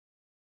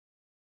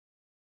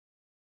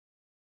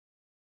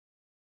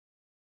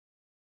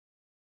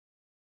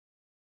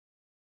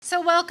So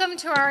welcome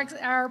to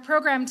our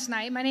program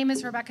tonight. My name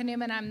is Rebecca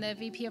Newman. I'm the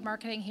VP of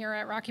Marketing here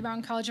at Rocky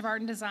Mountain College of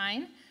Art and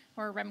Design,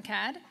 or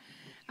RMCAD.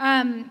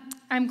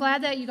 I'm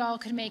glad that you all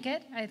could make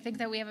it. I think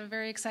that we have a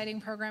very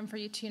exciting program for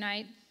you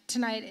tonight,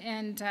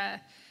 and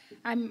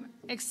I'm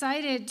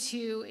excited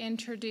to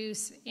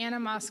introduce Anna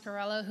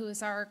Mascorella, who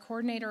is our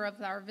coordinator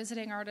of our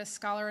Visiting Artist,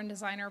 Scholar, and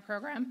Designer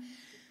program.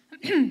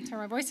 Sorry,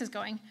 my voice is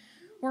going.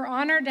 We're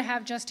honored to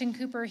have Justin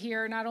Cooper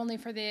here, not only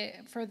for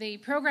the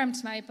program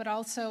tonight, but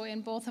also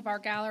in both of our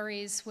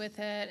galleries with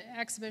an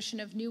exhibition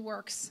of new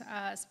works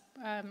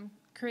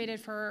created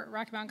for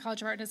Rocky Mountain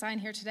College of Art and Design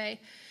here today.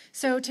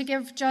 So to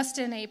give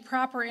Justin a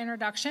proper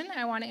introduction,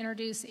 I want to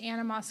introduce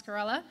Anna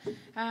Mascorella.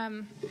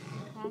 On,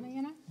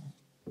 Anna?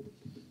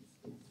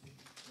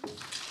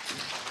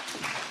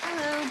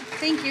 Hello,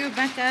 thank you,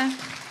 Rebecca.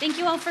 Thank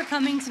you all for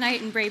coming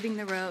tonight and braving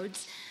the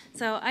roads.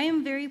 So I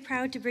am very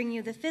proud to bring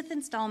you the 5th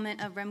installment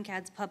of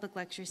RMCAD's public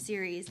lecture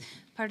series,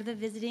 part of the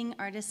Visiting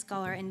Artist,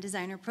 Scholar, and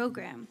Designer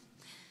program.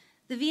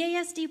 The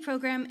VASD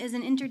program is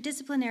an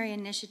interdisciplinary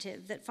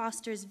initiative that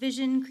fosters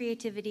vision,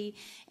 creativity,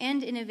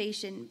 and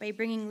innovation by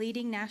bringing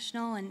leading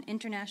national and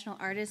international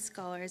artists,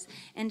 scholars,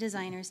 and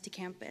designers to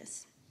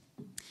campus.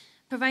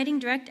 Providing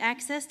direct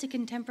access to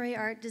contemporary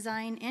art,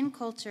 design, and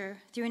culture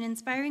through an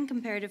inspiring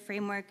comparative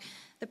framework,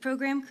 the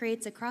program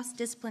creates a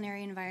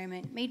cross-disciplinary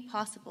environment made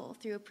possible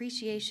through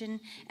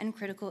appreciation and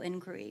critical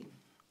inquiry.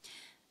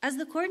 As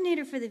the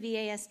coordinator for the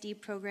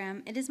VASD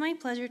program, it is my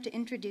pleasure to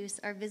introduce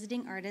our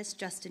visiting artist,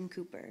 Justin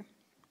Cooper.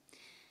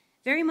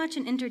 Very much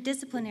an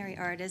interdisciplinary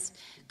artist,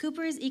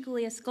 Cooper is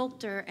equally a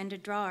sculptor and a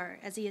drawer,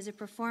 as he is a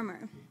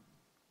performer.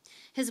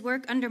 His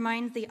work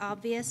undermines the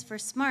obvious for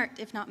smart,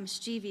 if not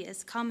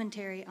mischievous,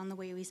 commentary on the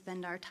way we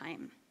spend our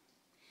time.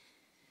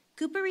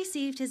 Cooper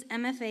received his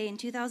MFA in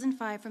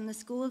 2005 from the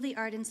School of the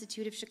Art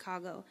Institute of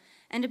Chicago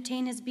and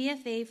obtained his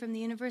BFA from the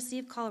University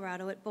of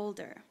Colorado at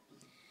Boulder.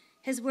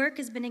 His work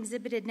has been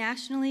exhibited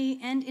nationally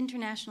and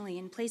internationally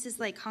in places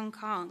like Hong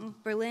Kong,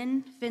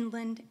 Berlin,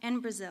 Finland,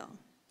 and Brazil.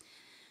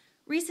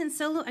 Recent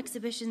solo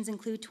exhibitions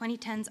include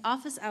 2010's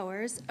Office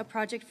Hours, a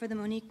project for the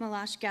Monique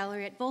Malache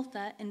Gallery at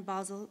Volta in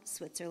Basel,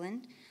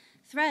 Switzerland,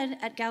 Thread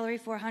at Gallery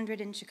 400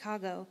 in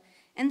Chicago,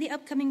 and the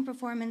upcoming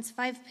performance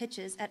 5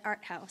 Pitches at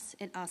Art House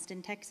in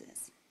Austin,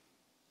 Texas.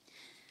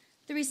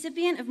 The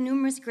recipient of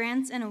numerous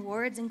grants and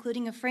awards,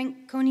 including a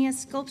Franconia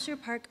Sculpture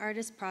Park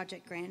Artist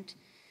Project grant,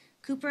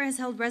 Cooper has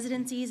held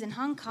residencies in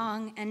Hong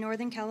Kong and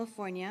Northern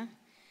California,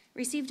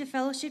 received a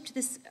fellowship to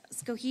the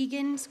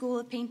Skowhegan School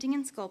of Painting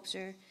and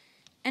Sculpture,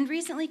 and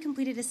recently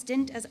completed a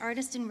stint as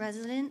artist in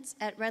residence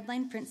at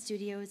Redline Print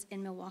Studios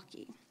in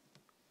Milwaukee.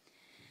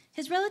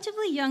 His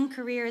relatively young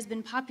career has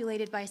been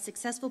populated by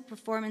successful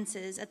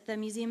performances at the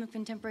Museum of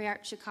Contemporary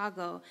Art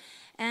Chicago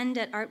and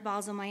at Art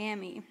Basel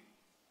Miami,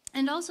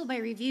 and also by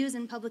reviews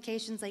and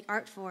publications like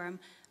Art Forum,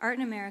 Art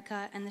in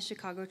America, and the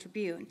Chicago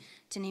Tribune,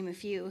 to name a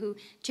few, who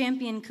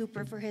championed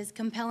Cooper for his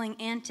compelling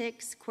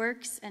antics,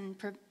 quirks, and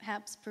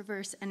perhaps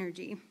perverse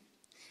energy.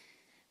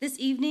 This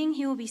evening,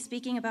 he will be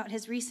speaking about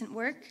his recent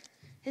work,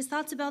 his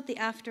thoughts about the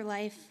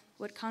afterlife,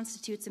 what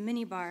constitutes a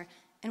minibar,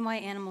 and why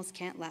animals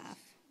can't laugh.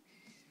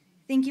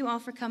 Thank you all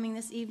for coming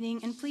this evening,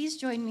 and please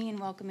join me in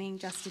welcoming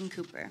Justin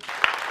Cooper.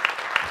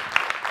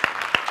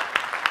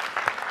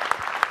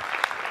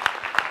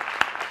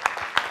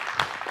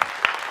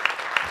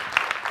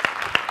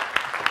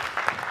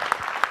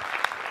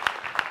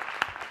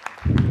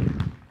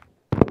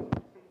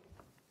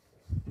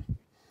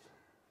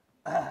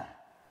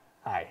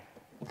 Hi.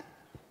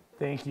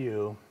 Thank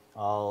you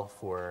all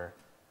for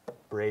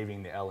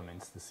braving the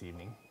elements this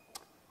evening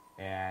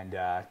and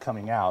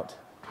coming out.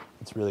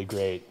 It's really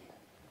great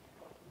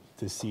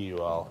to see you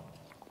all.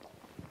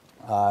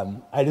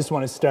 I just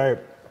want to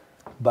start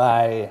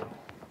by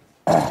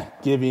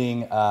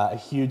giving a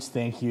huge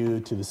thank you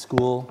to the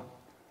school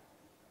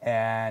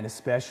and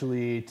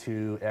especially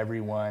to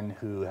everyone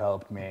who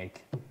helped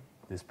make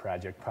this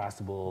project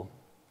possible.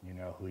 You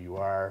know who you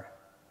are.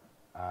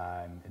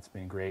 It's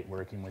been great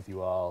working with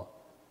you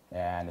all,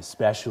 and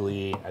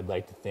especially I'd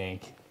like to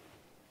thank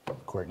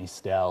Cortney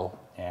Stell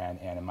and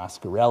Anna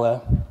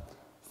Mascorella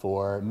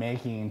for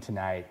making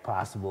tonight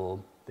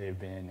possible. They've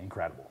been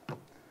incredible.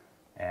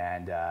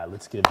 And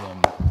let's give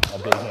them a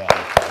big hand.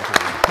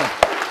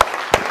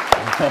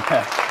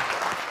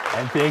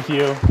 And thank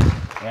you,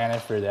 Anna,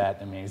 for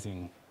that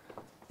amazing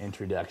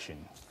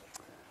introduction.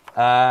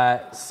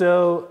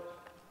 So,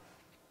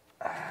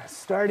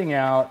 starting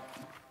out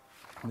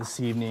this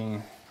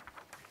evening,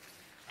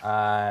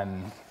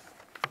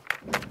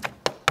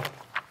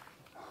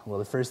 well,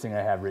 the first thing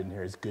I have written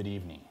here is good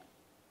evening.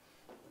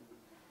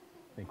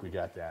 I think we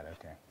got that,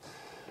 okay.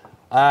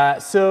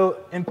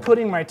 So in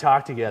putting my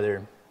talk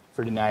together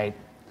for tonight,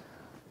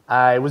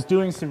 I was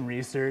doing some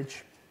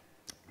research,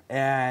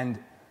 and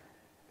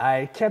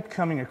I kept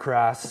coming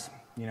across,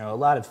 a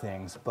lot of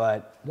things,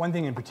 but one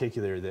thing in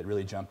particular that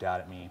really jumped out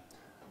at me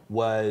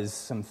was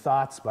some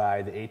thoughts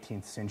by the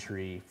 18th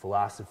century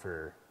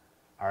philosopher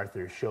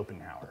Arthur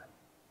Schopenhauer.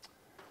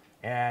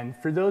 And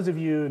for those of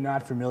you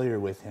not familiar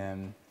with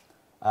him,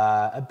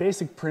 a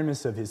basic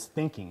premise of his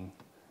thinking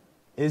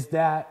is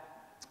that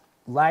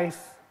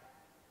life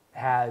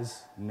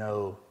has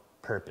no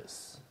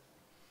purpose.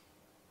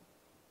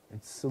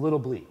 It's a little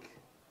bleak.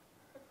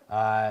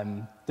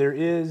 There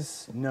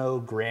is no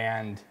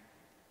grand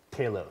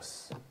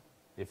telos,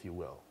 if you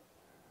will.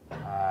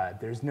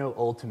 There's no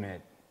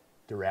ultimate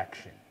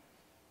direction.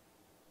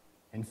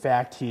 In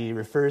fact, he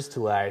refers to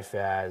life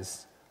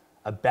as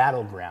a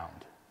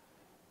battleground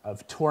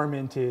of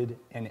tormented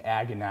and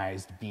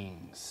agonized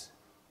beings.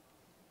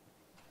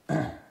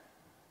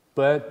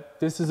 But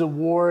this is a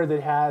war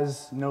that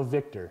has no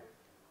victor,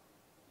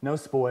 no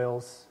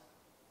spoils,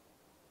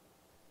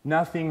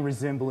 nothing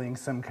resembling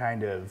some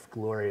kind of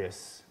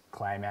glorious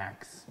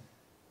climax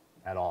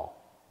at all.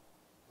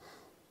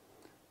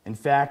 In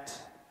fact,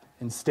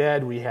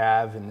 instead we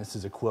have, and this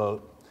is a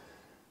quote,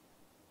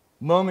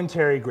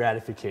 momentary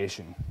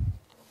gratification,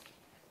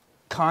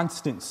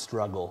 constant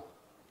struggle,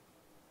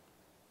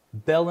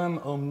 bellum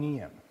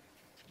omnium,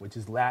 which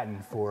is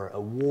Latin for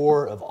a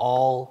war of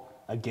all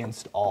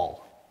against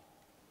all.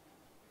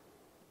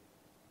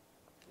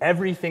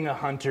 Everything a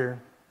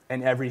hunter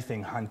and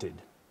everything hunted.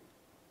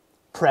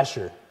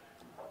 Pressure,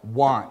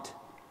 want,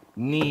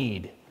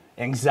 need,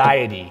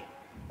 anxiety,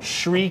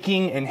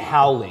 shrieking and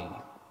howling.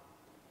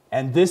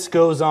 And this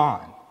goes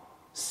on,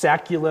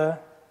 sacula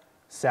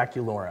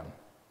saculorum,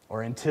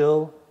 or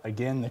until,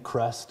 again, the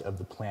crust of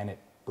the planet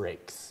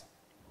breaks.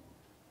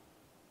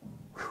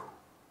 Whew.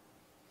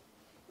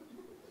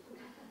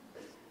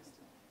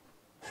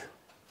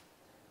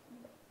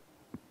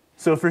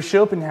 So for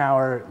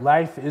Schopenhauer,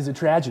 life is a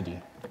tragedy,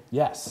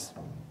 yes.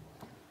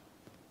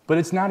 But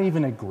it's not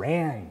even a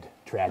grand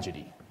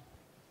tragedy.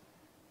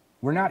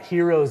 We're not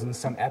heroes in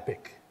some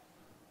epic,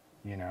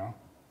 you know?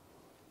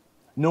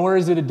 Nor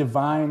is it a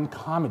divine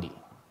comedy.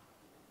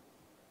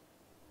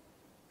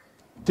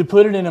 To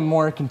put it in a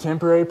more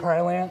contemporary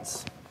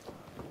parlance,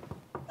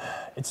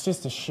 it's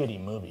just a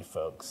shitty movie,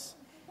 folks.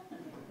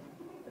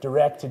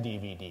 Direct to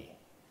DVD.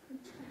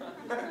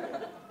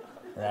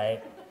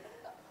 Right?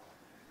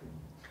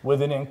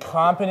 With an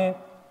incompetent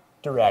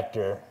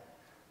director,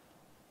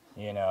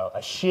 you know, a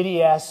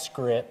shitty-ass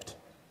script,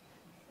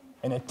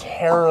 and a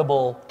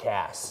terrible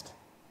cast.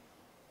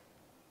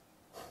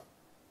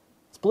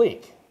 It's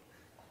bleak.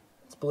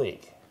 It's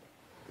bleak.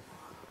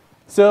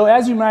 So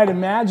as you might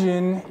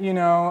imagine, you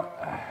know,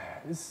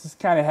 this is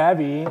kind of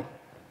heavy,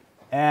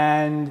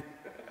 and,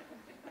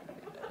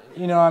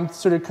 you know, I'm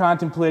sort of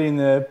contemplating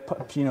the,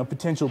 you know,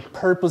 potential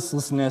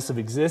purposelessness of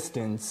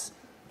existence,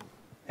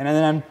 and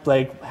then I'm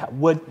like,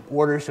 what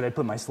order should I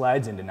put my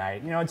slides in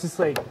tonight? You know, it's just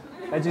like,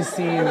 that just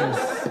seems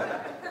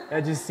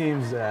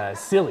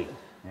silly,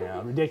 you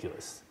know,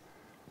 ridiculous,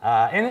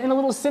 and a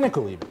little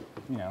cynical even,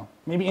 you know,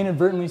 maybe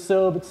inadvertently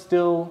so, but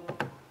still,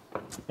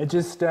 it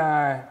just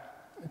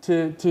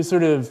to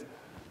sort of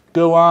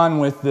go on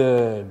with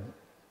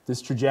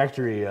this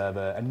trajectory of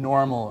a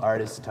normal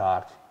artist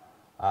talk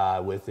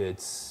with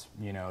its,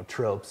 you know,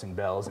 tropes and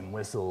bells and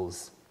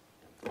whistles.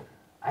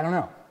 I don't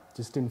know,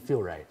 just didn't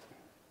feel right.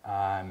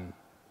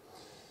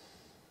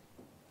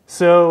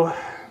 So,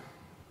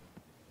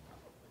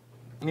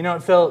 you know,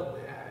 it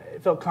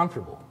felt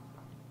comfortable,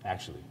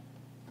 actually,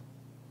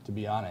 to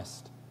be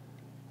honest.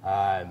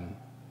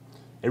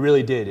 It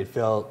really did. It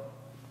felt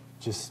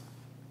just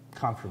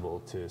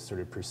comfortable to sort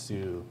of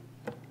pursue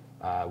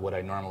what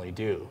I normally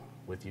do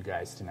with you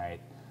guys tonight.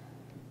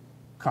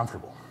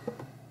 Comfortable.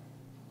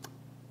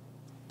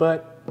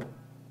 But,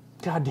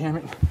 God damn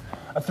it,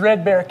 a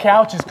threadbare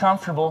couch is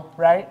comfortable,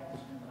 right?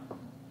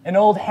 An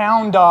old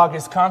hound dog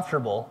is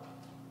comfortable,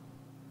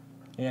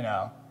 you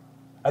know.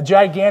 A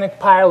gigantic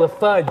pile of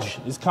fudge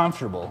is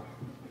comfortable.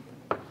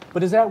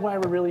 But is that why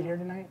we're really here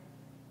tonight?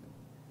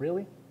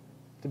 Really?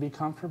 To be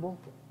comfortable?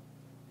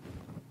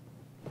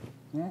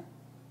 Yeah?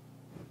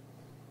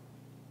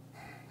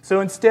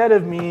 So instead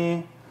of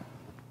me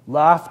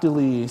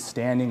loftily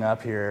standing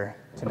up here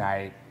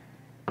tonight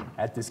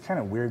at this kind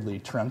of weirdly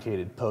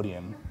truncated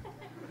podium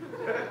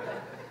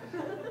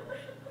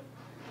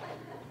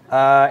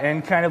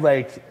and kind of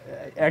like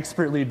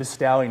expertly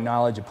bestowing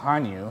knowledge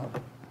upon you,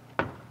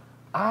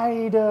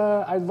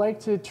 I'd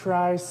like to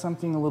try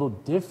something a little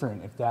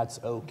different, if that's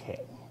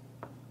okay.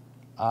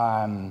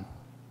 I'd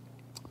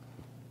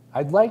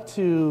like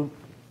to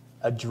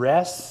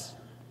address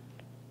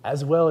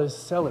as well as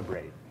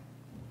celebrate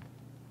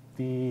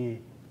the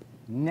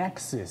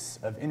nexus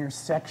of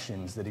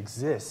intersections that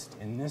exist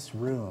in this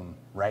room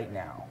right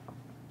now.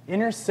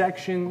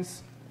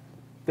 Intersections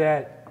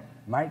that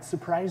might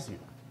surprise you.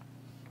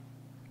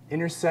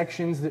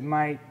 Intersections that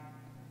might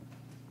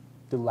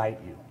delight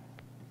you.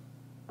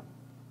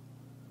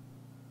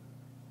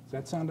 Does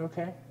that sound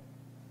okay?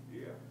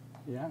 Yeah?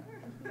 Yeah?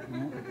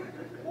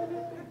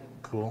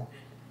 Cool.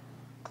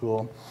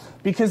 Cool.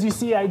 Because you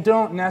see, I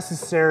don't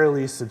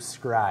necessarily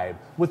subscribe,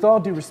 with all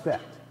due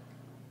respect,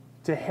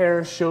 to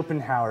Herr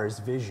Schopenhauer's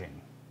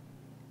vision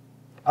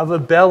of a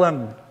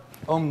bellum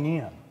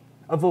omnium,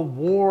 of a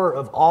war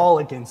of all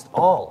against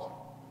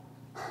all.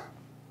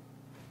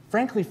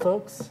 Frankly,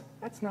 folks,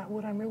 that's not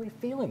what I'm really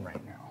feeling right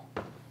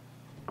now.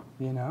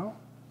 you know?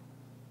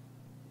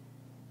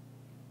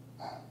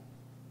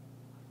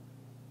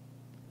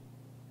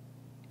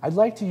 I'd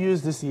like to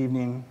use this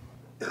evening,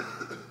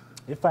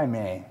 if I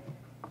may,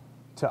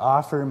 to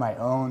offer my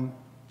own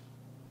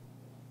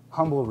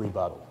humble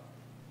rebuttal.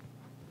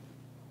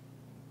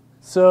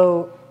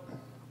 So,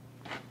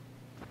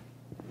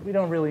 we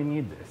don't really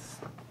need this.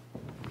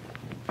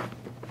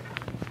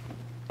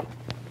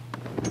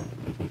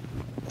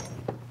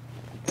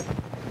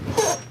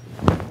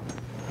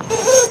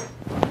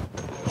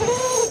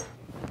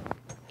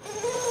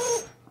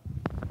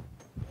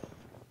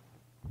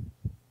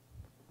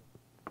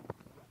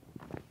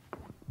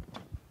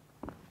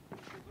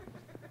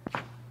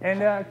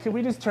 And can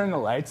we just turn the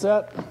lights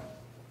up?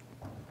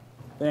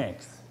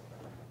 Thanks.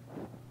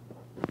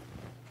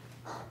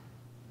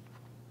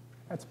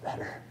 That's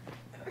better,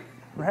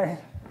 right?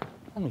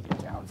 Let me get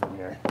down from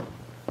here.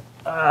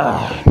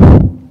 Oh.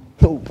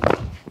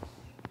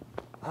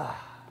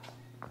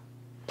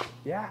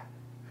 Yeah,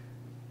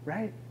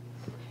 right?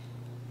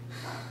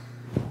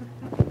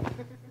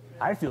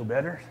 I feel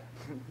better.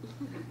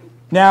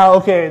 Now,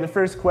 okay, the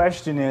first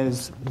question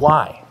is,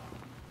 why?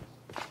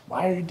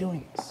 Why are you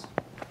doing this?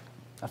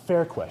 A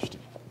fair question.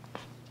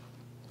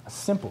 A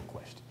simple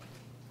question.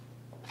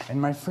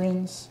 And my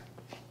friends,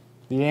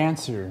 the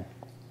answer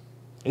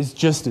is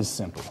just as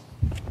simple.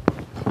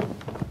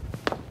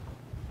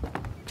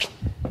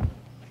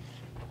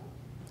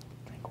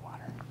 Drink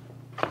water.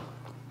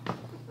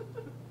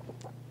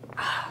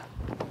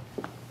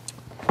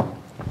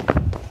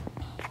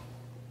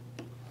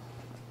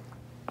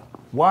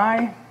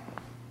 Why?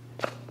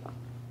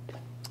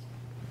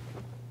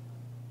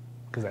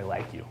 Because I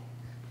like you.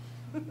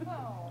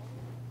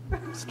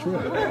 It's true.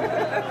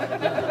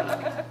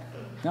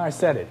 No, I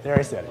said it. There,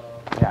 I said it.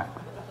 Yeah.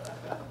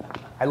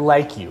 I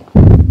like you.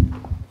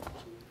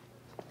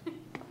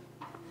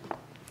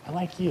 I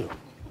like you.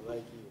 I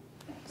like you.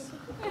 Thanks.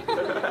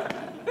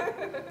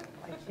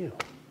 I like you.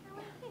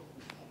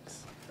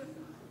 Thanks.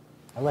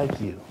 I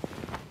like you.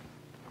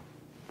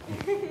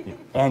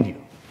 And you.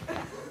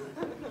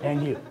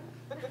 And you.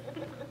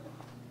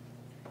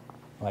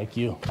 I like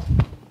you.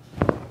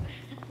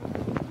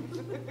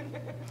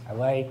 I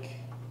like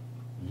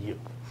you.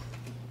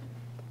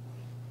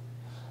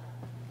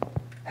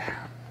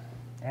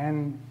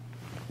 And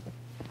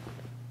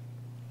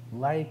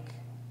like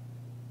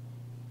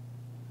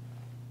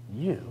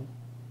you,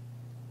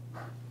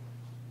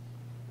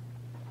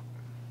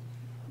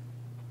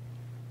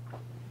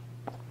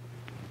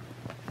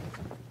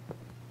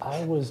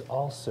 I was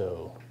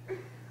also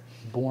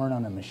born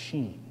on a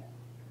machine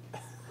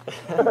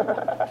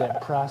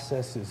that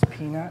processes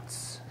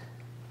peanuts,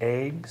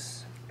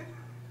 eggs,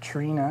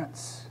 tree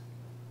nuts,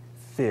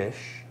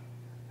 fish,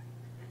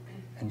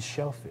 and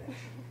shellfish.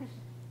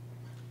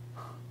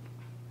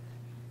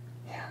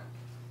 Yeah.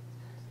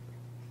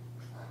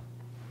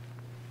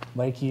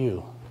 Like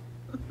you,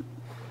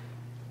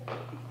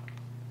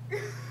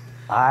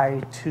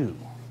 I too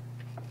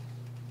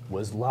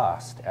was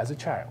lost as a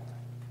child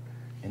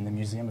in the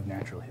Museum of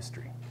Natural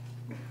History.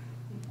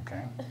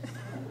 Okay?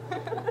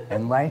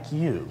 And like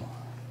you,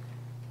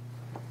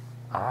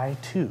 I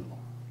too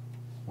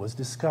was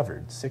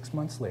discovered 6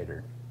 months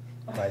later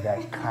by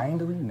that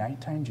kindly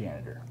nighttime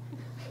janitor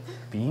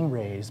being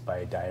raised by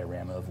a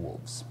diorama of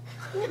wolves.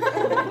 It's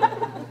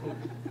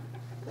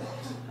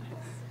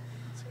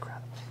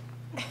incredible.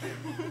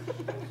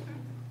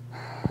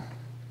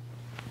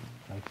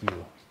 Like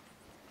you.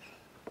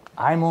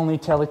 I'm only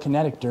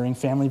telekinetic during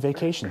family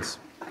vacations.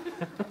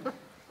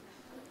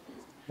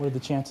 What are the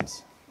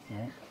chances?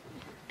 Right?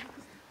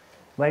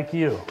 Like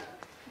you,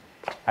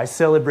 I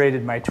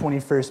celebrated my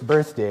 21st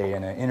birthday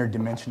in an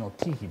interdimensional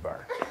tiki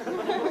bar.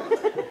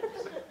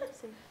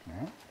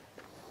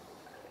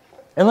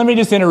 And let me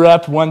just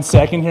interrupt 1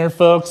 second here,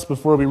 folks,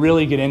 before we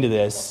really get into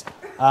this.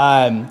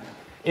 I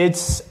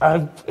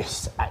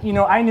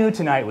knew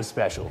tonight was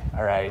special,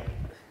 all right?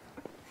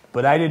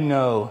 But I didn't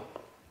know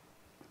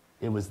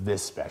it was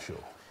this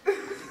special,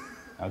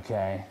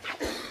 okay?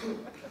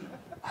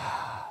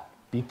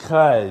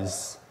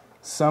 Because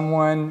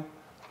someone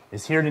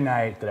is here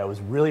tonight that I was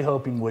really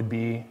hoping would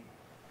be.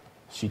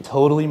 She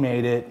totally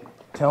made it.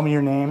 Tell me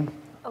your name.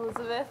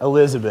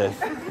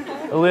 Elizabeth.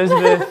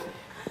 Elizabeth,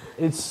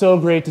 it's so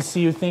great to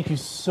see you. Thank you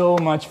so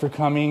much for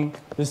coming.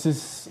 This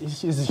is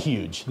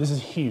huge. This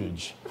is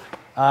huge.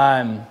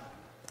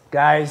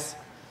 Guys,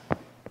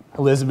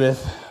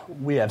 Elizabeth,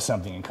 we have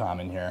something in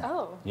common here.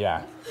 Oh.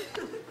 Yeah.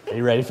 Are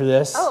you ready for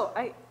this?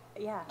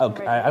 Yeah.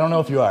 Okay, I don't know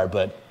if you are,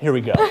 but here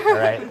we go, all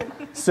right?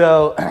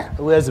 So,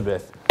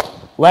 Elizabeth,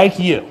 like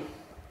you,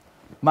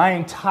 my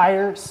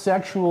entire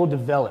sexual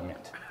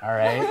development, all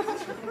right,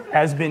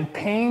 has been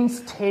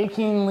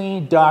painstakingly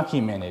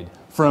documented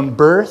from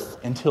birth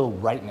until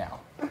right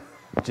now,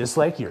 just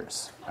like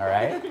yours, all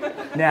right?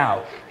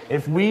 Now,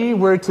 if we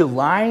were to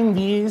line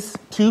these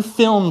two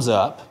films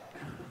up,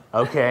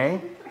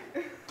 okay,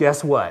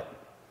 guess what?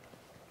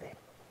 They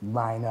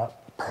line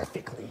up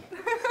perfectly.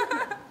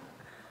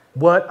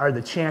 What are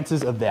the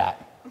chances of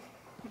that?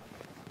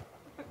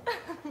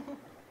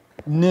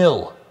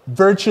 Nil.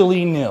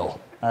 virtually nil,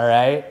 all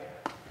right?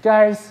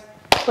 Guys,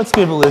 let's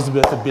give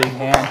Elizabeth a big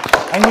hand.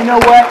 And you know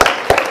what?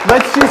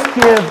 Let's just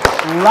give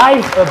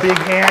life a big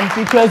hand,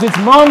 because it's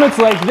moments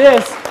like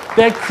this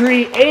that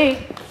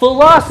create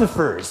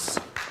philosophers.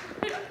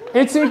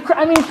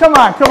 I mean, come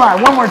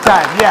on, one more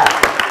time, yeah.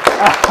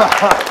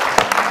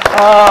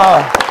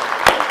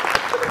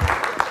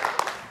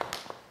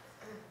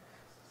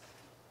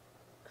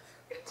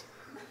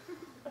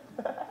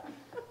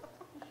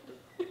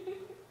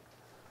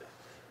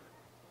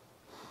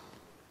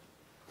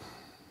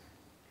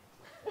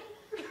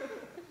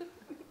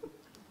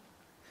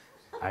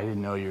 I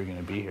didn't know you were going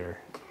to be here.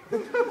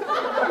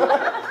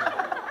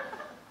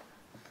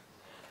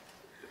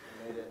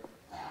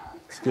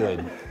 It's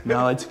good.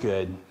 No, it's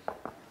good.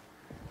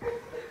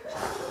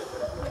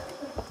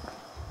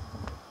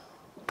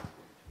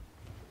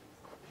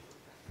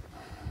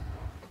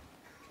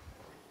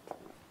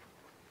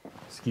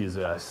 Excuse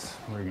us.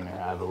 We're going to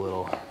have a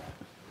little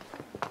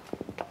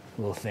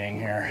thing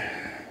here.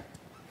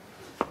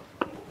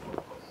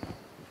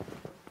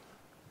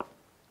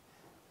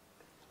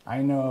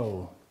 I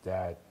know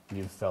that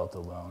you've felt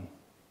alone.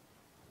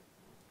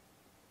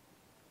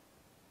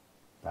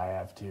 I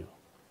have too.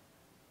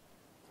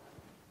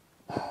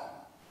 But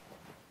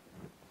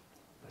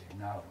you're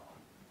not alone.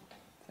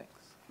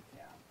 Thanks.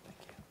 Yeah, thank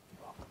you.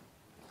 You're welcome.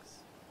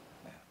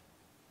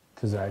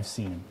 Because I've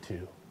seen him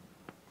too.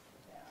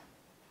 Yeah.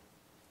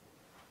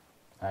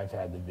 I've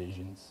had the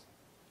visions.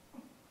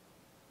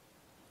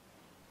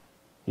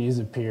 He's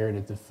appeared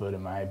at the foot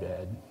of my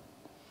bed.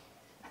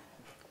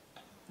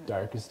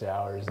 Darkest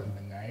hours of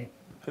the night.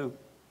 Who?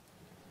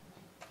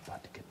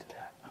 About to get to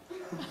that.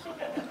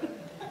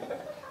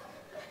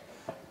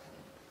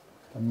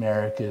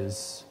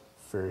 America's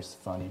first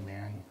funny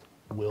man,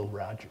 Will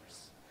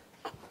Rogers.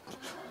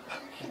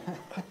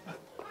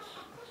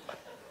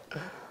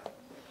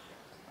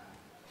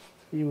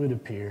 He would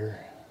appear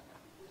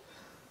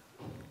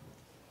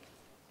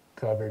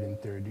covered in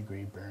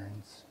third-degree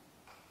burns,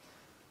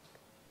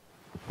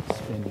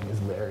 spinning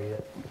his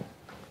lariat,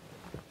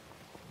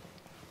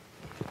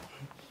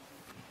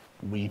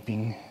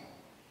 weeping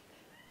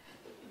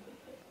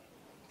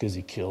because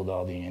he killed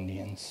all the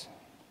Indians.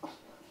 We'll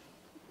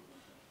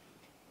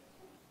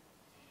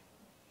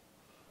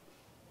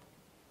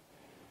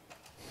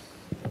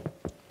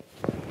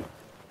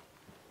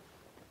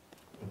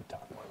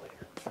talk more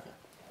later.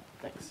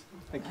 Thanks.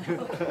 Thank you.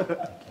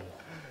 Thank you.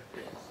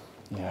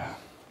 Yeah.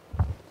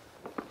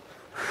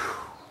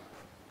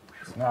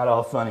 It's not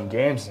all fun and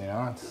games, you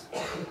know. It's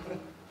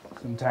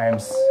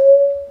sometimes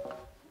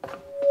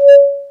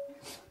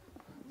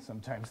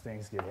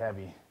things get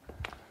heavy.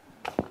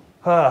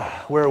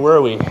 Where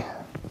were we?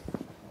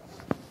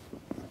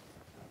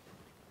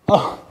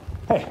 Oh,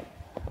 hey,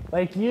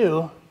 like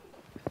you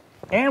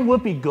and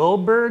Whoopi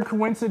Goldberg,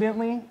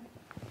 coincidentally,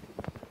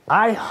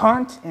 I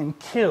hunt and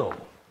kill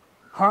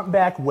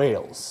humpback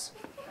whales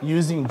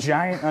using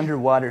giant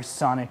underwater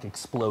sonic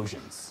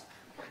explosions.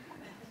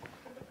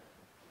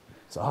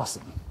 It's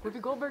awesome. Whoopi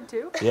Goldberg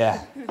too?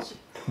 Yeah.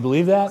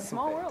 Believe that?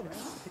 Small world, man.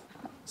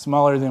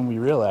 Smaller than we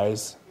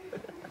realize.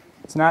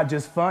 It's not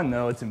just fun,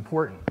 though, it's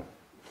important.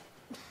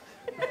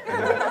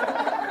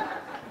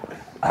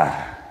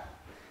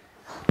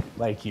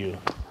 Like you.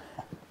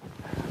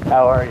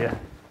 How are you?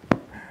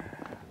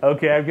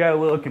 Okay, I've got a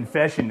little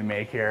confession to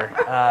make here.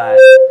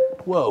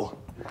 Whoa.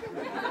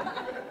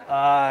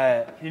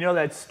 You know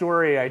that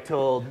story I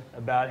told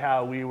about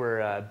how we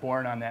were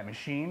born on that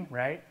machine,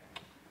 right?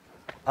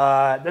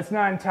 That's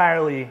not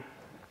entirely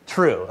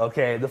true,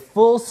 okay? The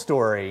full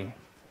story,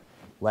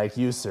 like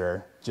you,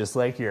 sir, just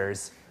like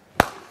yours,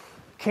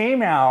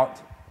 came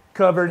out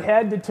covered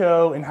head to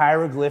toe in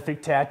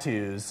hieroglyphic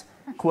tattoos,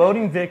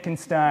 quoting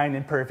Wittgenstein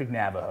in perfect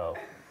Navajo.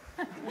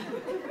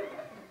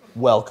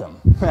 Welcome.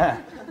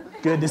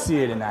 Good to see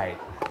you tonight.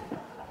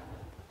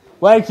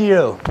 Like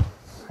you,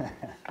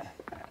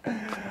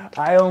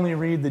 I only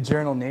read the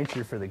journal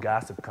Nature for the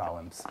gossip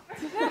columns.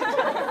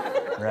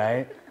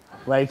 Right?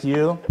 Like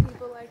you?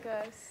 People like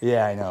us.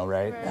 Yeah, I know,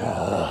 right?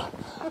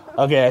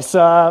 Okay, I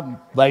saw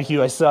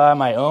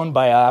my own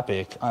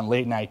biopic on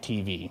late night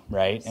TV,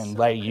 right? And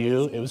like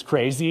you, it was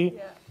crazy,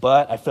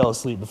 but I fell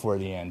asleep before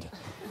the end.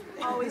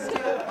 Always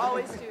do,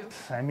 always do.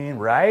 I mean,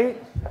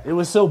 right? It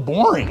was so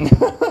boring.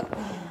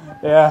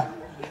 Yeah.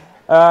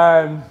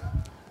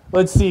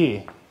 Let's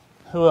see.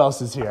 Who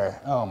else is here?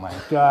 Oh my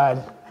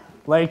God.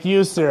 Like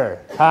you, sir.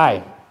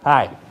 Hi.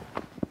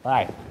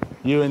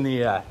 You in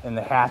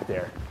the hat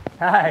there.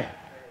 Hi.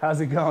 How's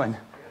it going?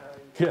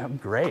 Good. I'm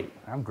great.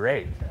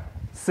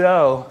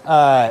 So,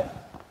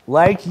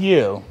 like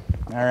you,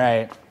 all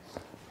right,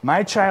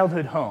 my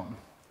childhood home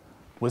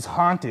was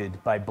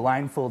haunted by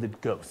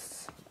blindfolded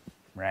ghosts,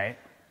 right?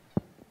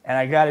 And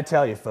I got to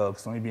tell you,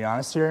 folks, let me be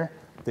honest here,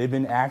 they've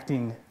been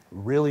acting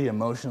really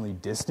emotionally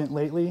distant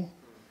lately.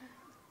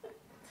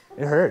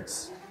 It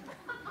hurts.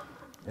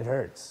 It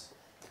hurts.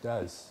 It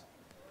does.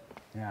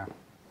 Yeah.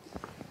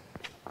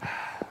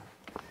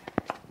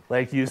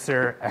 Like you,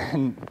 sir,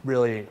 and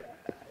really,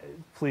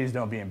 please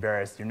don't be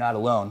embarrassed. You're not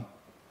alone.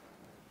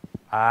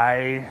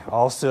 I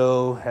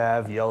also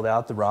have yelled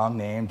out the wrong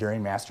name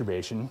during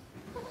masturbation.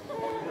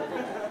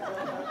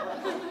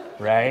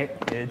 Right?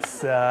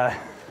 It's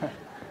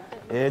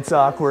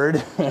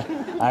awkward.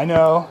 I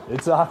know,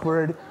 it's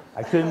awkward.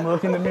 I couldn't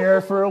look in the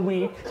mirror for a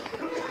week,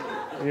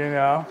 you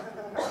know?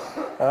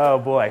 Oh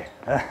boy.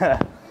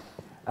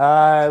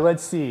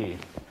 Let's see.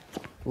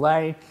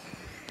 Like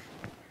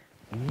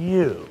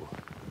you,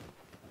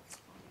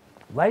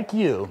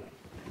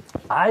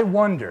 I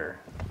wonder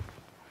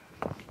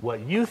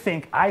what you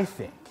think I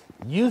think.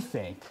 You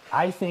think,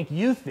 I think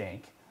you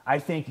think, I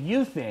think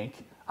you think,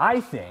 I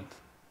think,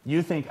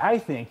 you think I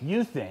think,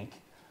 you think,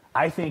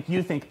 I think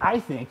you think, I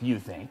think you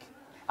think,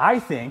 I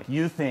think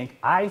you think,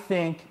 I think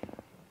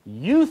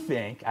you think,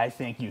 I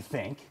think you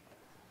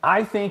think,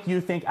 I think you think,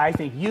 I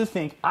think you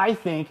think, I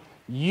think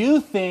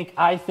you think,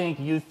 I think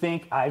you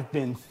think I've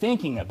been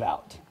thinking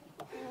about.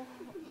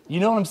 You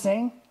know what I'm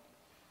saying?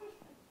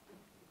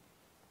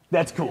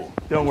 That's cool.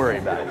 Don't worry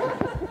about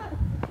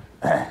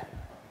it.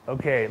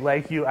 Okay,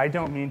 like you, I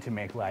don't mean to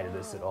make light of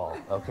this at all,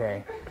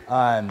 okay?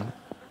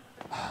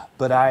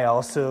 But I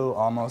also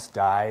almost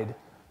died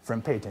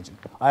from, pay attention,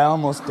 I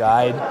almost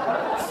died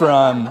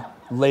from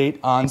late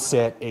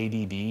onset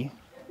ADD.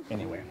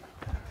 Anyway.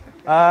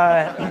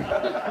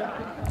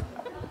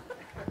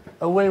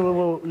 Oh, wait,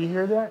 you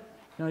hear that?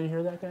 No, you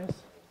hear that, guys?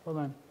 Hold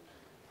on.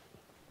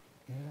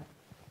 You hear that?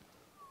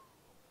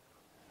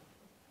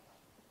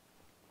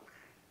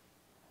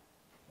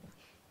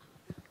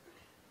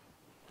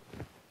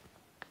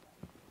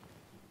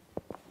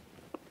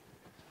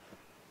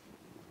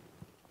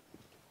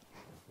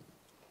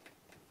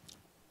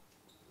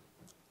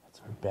 That's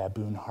our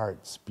baboon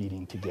hearts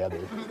beating together.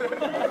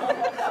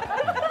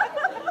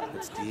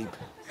 It's deep.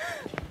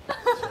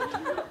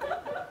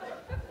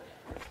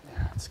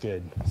 It's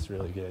good. It's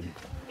really good.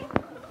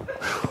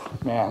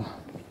 Man,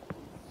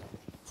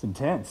 it's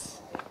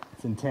intense.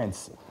 It's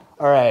intense.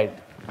 All right,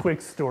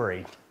 quick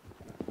story.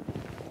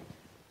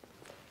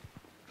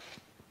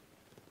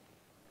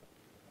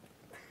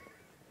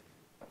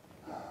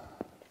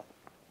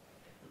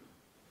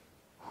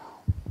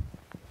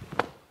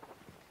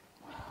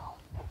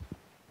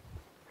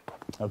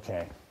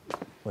 Okay,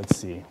 let's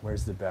see.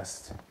 What's the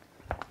best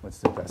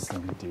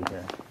thing to do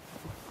here?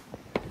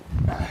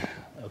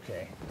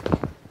 Okay.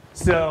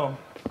 So,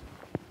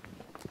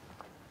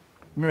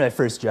 remember that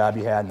first job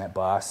you had and that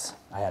boss?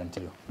 I had him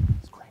too.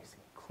 He's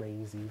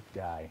crazy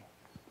guy.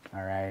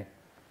 All right?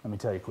 Let me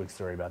tell you a quick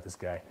story about this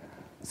guy.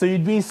 So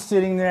you'd be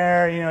sitting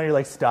there, you know, you're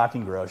like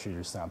stocking groceries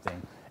or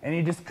something, and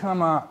he'd just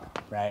come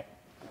up, right?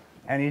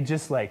 And he'd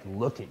just like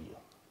look at you.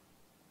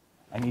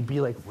 And he'd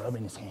be like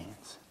rubbing his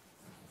hands.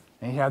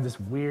 And he'd have this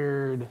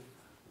weird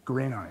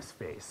grin on his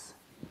face.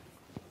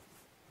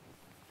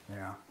 You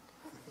know?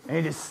 And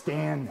he'd just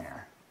stand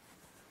there.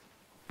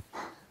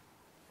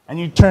 And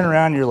you turn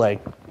around and you're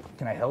like,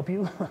 can I help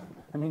you?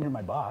 I mean, you're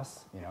my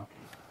boss, you know.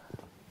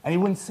 And he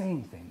wouldn't say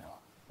anything, though.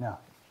 No.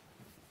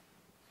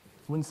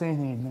 He wouldn't say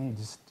anything, and then he'd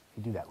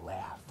do that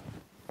laugh.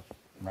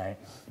 Right?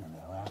 Remember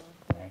that laugh?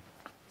 Right?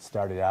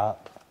 Started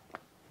out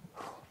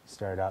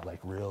like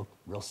real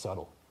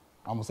subtle.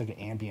 Almost like an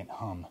ambient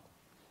hum.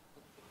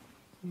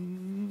 You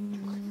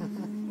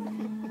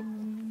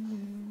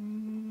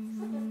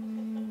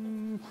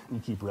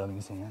keep rubbing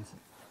his hands.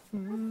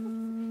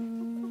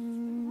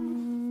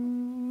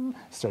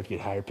 Start to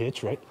get higher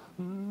pitch, right?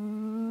 A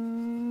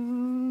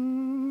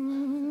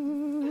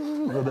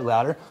little bit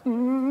louder.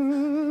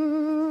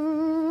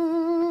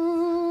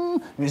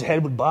 And his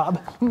head would bob.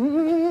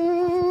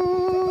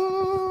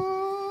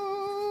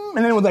 And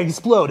then it would like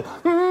explode.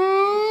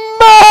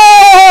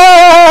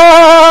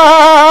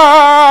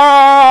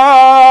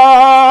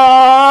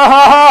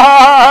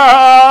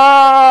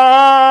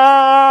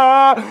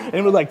 And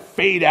it would like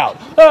fade out.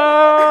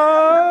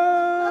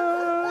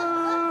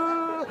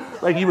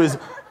 Like he was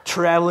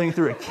traveling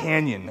through a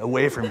canyon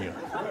away from you.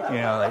 You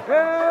know, like.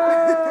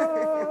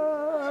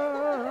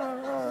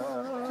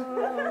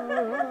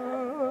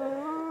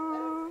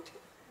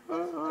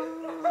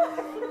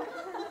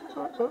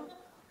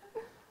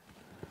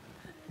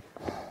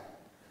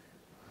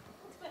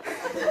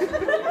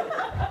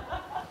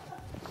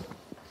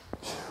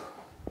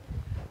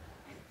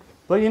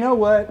 But you know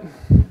what?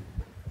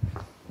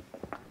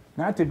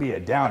 Not to be a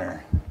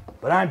downer,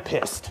 but I'm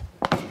pissed.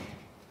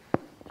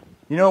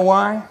 You know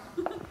why?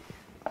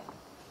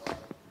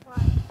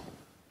 Why?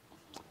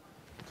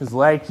 Because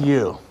like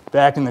you,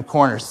 back in the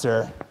corner,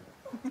 sir,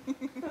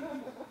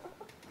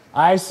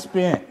 I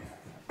spent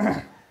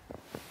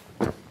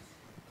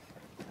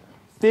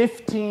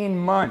 15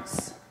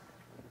 months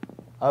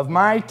of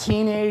my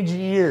teenage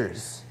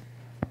years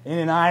in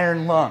an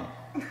iron lung.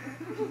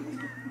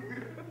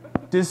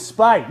 In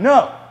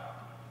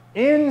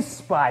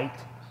spite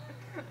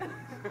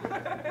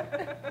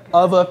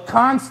of a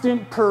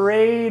constant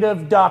parade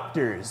of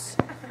doctors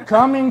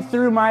coming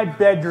through my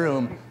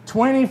bedroom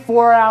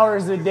 24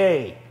 hours a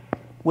day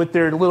with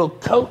their little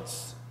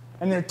coats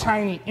and their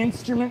tiny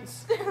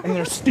instruments and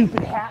their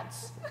stupid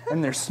hats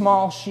and their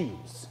small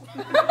shoes,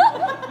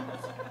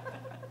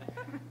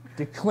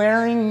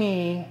 declaring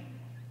me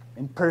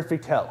in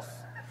perfect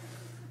health.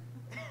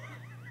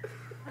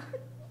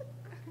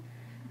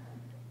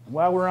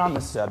 While we're on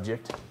the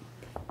subject,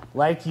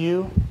 like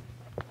you,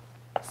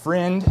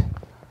 friend,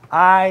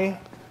 I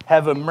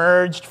have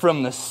emerged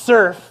from the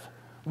surf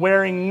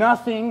wearing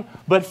nothing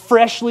but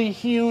freshly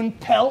hewn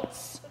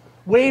pelts,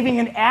 waving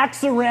an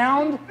axe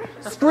around,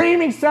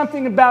 screaming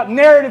something about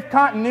narrative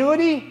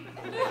continuity.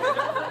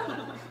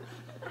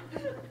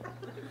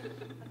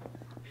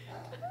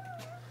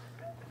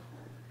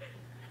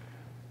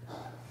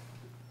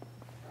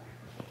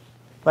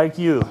 Like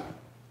you,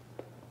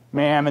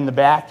 ma'am in the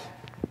back.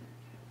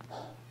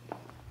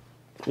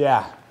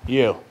 Yeah,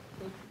 you.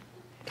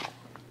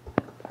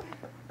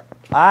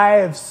 I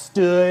have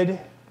stood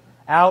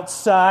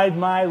outside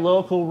my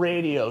local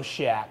radio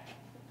shack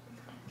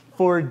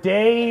for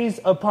days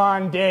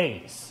upon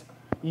days,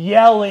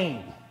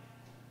 yelling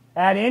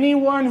at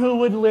anyone who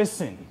would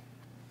listen.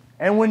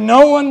 And when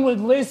no one would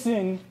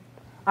listen,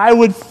 I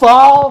would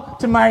fall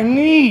to my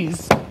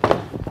knees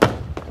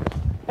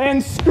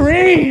and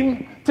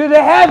scream to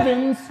the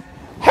heavens,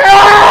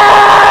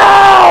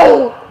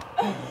 "Help!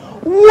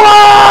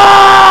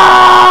 Why?"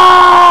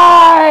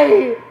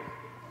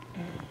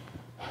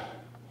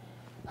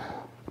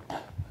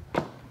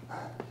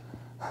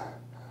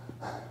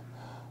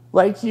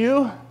 Like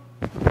you,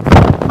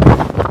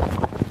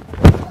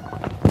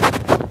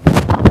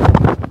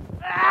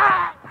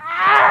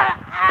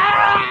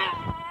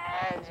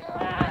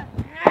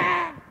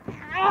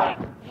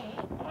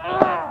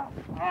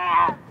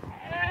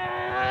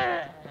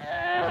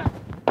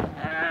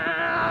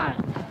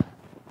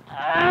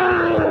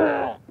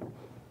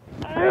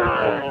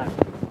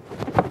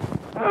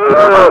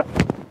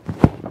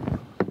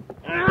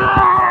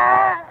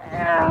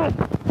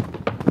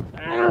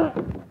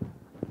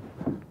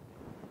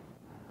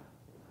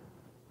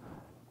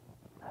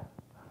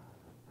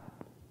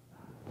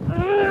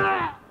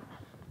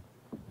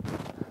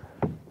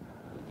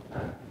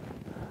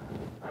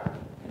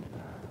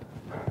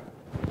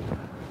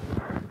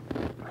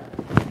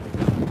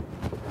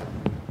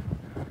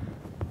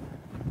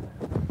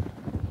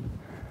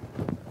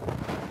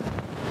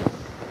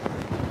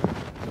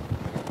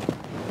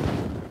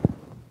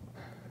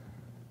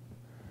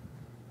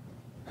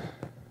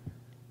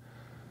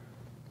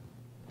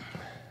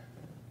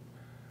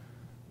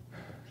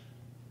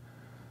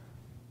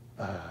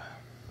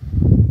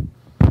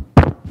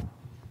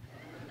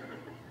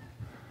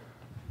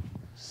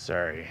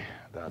 sorry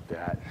about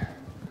that.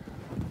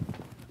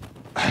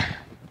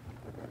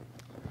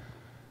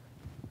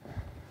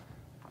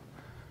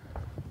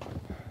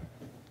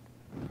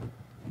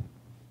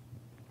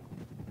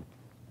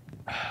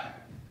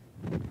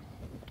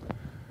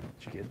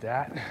 Did you get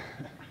that?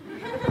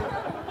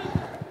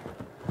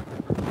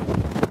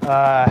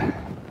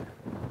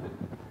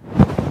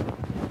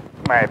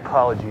 My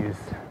apologies.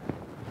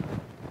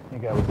 I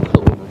think I was a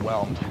little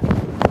overwhelmed.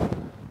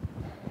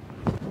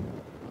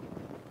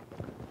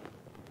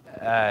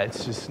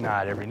 It's just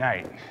not every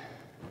night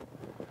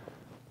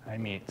I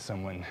meet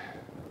someone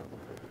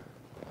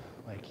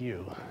like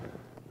you.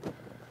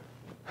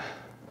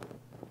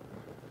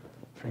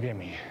 Forgive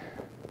me.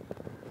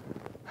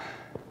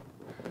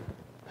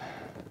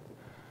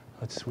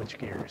 Let's switch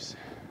gears.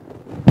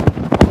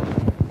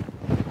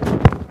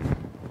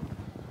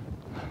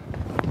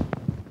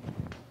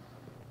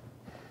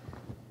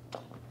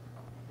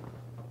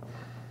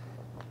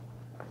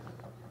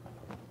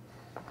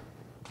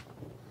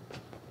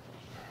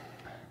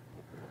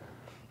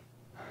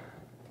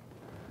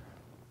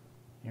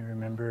 You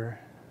remember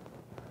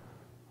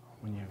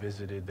when you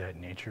visited that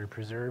nature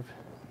preserve?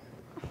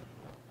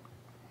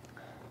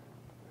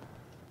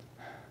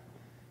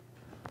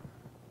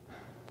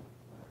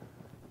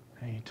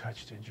 And you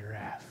touched a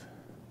giraffe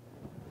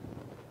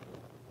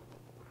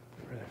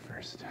for the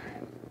first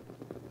time.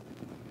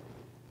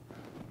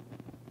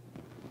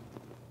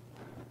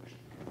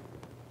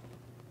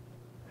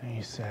 And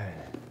you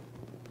said,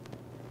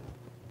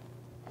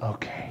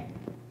 "Okay."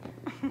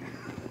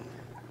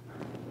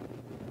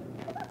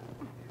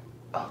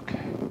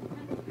 Okay.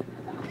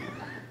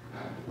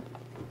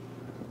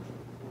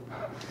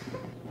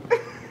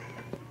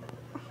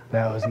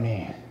 That was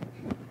me.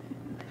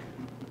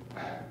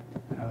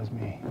 That was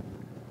me.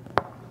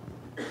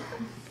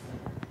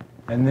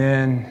 And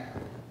then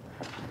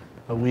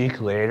a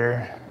week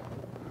later,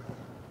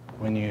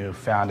 when you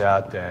found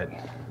out that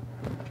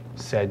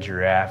said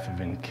giraffe had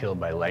been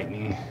killed by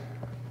lightning,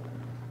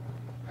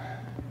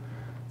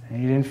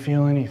 and you didn't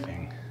feel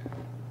anything.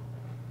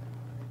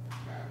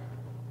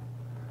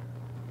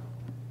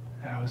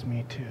 That was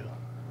me too.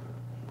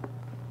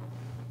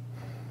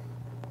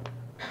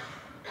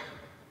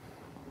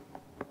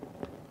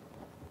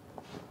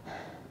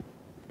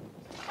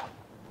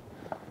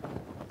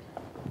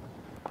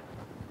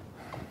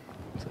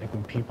 It's like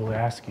when people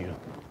ask you,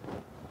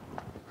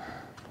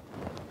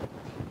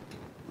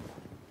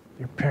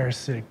 your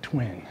parasitic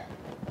twin,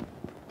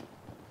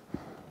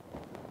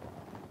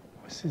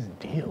 what's his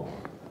deal?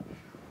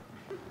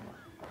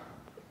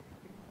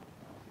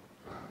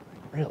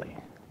 Really?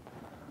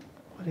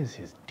 What is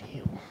his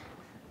deal?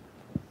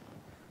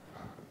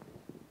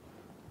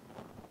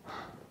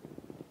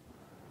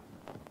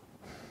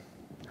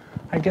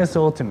 I guess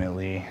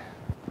ultimately,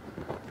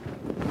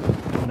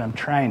 what I'm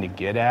trying to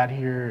get at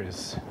here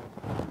is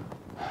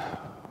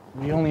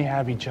we only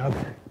have each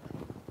other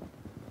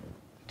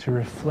to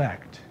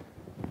reflect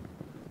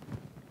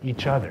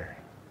each other,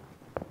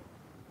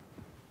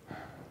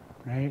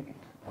 right?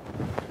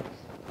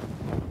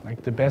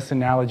 Like the best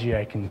analogy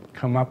I can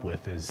come up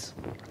with is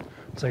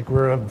it's like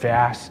we're a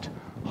vast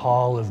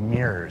hall of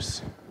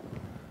mirrors,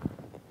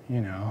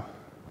 you know,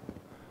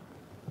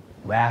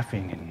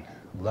 laughing and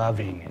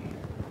loving and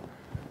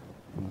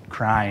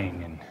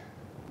crying and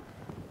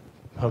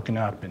hooking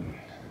up and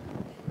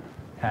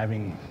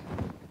having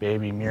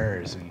baby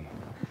mirrors and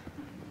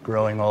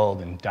growing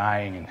old and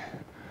dying. And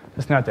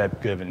that's not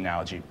that good of an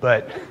analogy,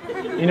 but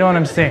you know what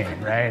I'm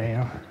saying, right? You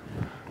know,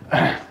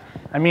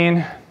 I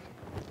mean,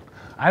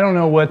 I don't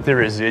know what the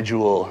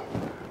residual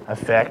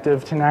effect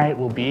of tonight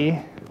will be,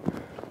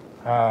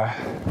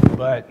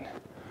 but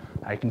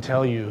I can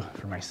tell you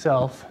for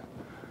myself,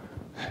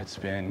 it's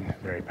been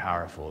a very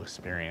powerful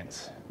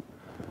experience.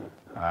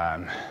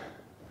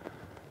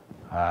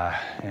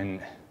 And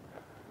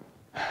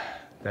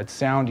that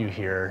sound you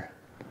hear,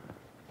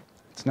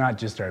 it's not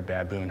just our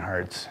baboon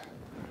hearts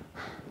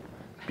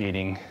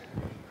beating.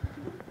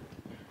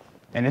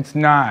 And it's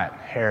not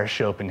Herr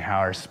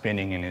Schopenhauer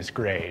spinning in his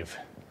grave.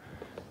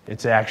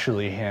 It's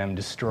actually him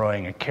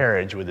destroying a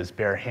carriage with his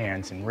bare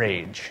hands in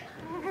rage.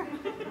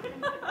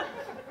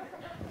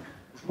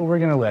 But we're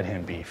going to let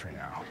him be for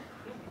now.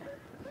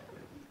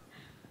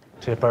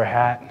 Tip our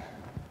hat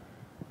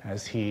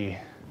as he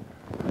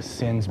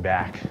ascends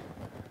back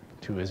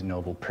to his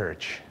noble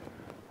perch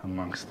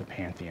amongst the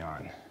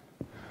pantheon.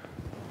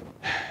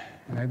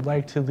 And I'd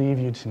like to leave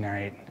you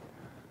tonight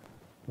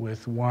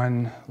with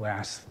one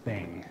last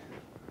thing,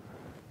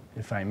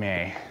 if I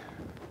may.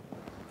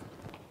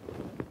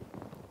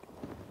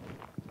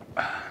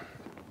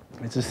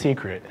 It's a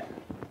secret.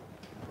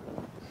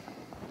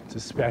 It's a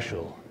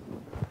special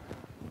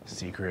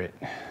secret.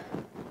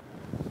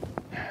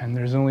 And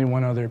there's only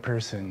one other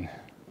person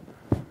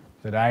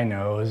that I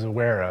know is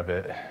aware of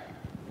it.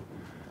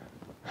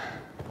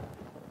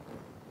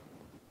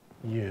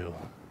 You.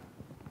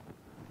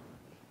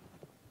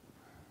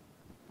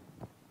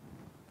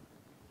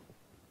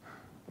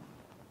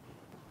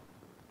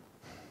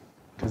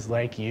 Because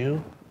like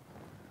you,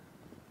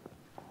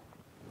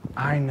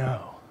 I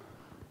know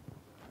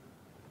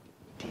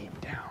deep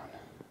down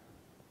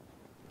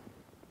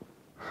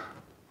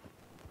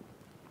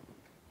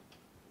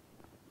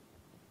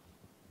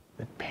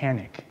that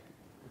panic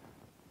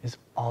is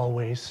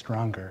always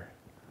stronger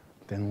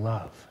than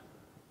love.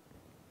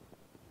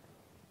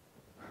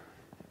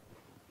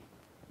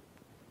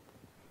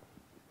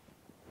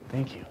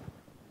 Thank you.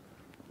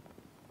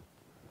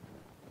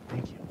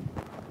 Thank you.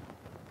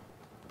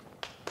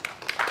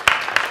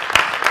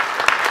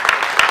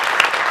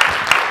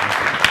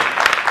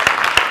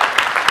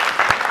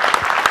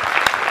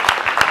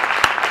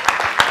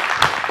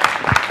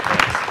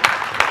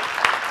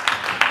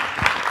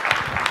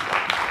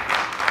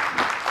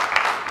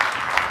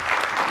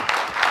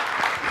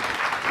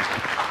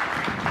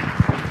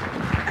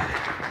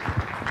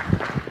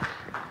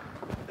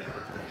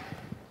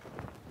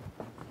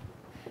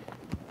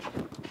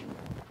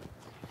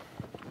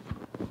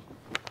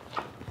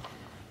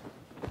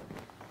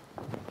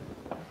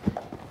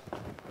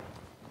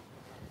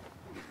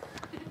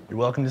 You're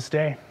welcome to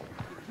stay.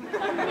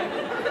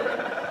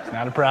 It's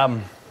not a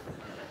problem.